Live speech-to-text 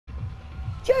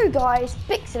Yo guys,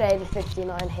 Bixley the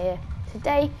 59 here.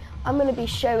 Today I'm going to be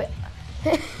showing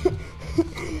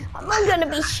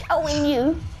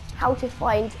you how to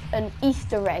find an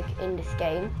Easter egg in this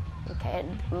game. Okay,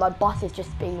 and my bus is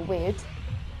just being weird.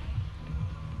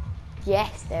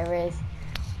 Yes, there is.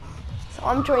 So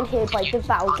I'm joined here by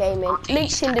thevalgaming.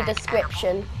 Links in the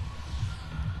description.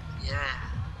 Yeah.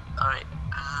 Alright.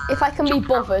 If I can be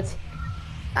bothered.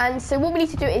 And so what we need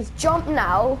to do is jump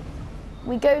now.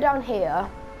 We go down here.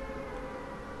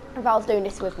 Val's doing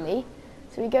this with me.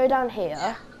 So we go down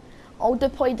here. I'll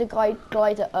deploy the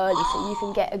glider early so you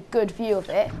can get a good view of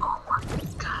it. Oh my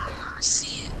god, I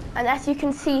see it. And as you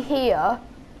can see here,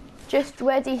 just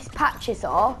where these patches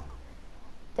are,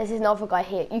 there's another guy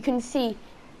here. You can see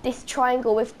this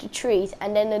triangle with the trees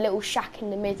and then a little shack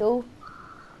in the middle.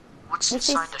 What's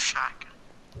inside the shack?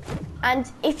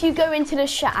 And if you go into the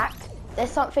shack, there's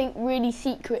something really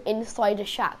secret inside the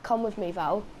shack. Come with me,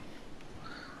 Val.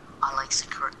 I like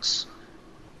secrets.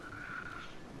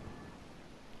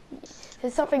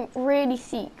 There's something really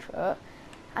secret.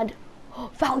 And, oh,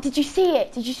 Val, did you see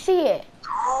it? Did you see it?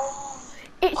 Oh,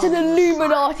 It's an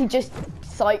Illuminati just,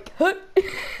 like, no,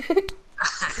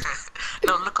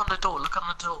 look on the door, look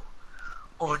on the door.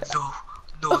 Oh no,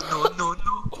 no, no, no,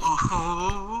 no.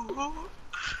 Oh,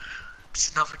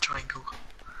 it's another triangle.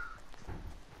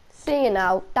 See you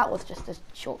now. That was just a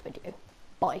short video.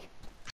 Bye.